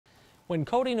When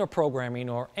coding or programming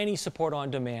or any support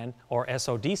on demand or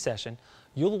SOD session,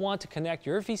 you'll want to connect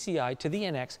your VCI to the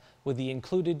NX with the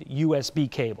included USB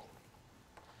cable.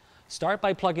 Start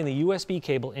by plugging the USB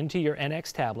cable into your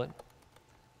NX tablet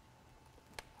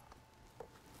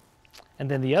and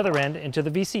then the other end into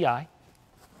the VCI,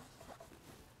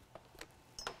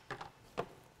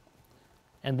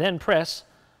 and then press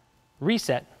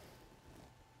Reset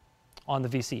on the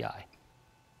VCI.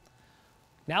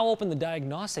 Now open the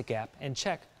diagnostic app and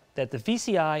check that the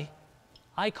VCI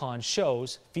icon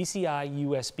shows VCI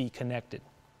USB connected.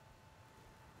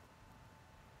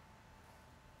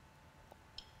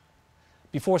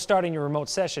 Before starting your remote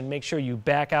session, make sure you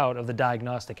back out of the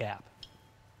diagnostic app.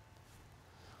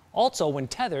 Also, when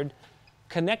tethered,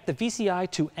 connect the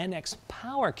VCI-to-NX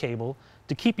power cable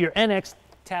to keep your NX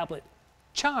tablet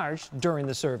charged during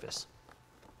the service.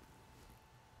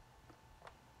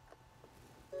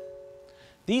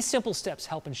 These simple steps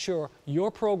help ensure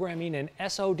your programming and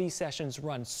SOD sessions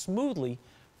run smoothly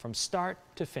from start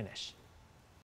to finish.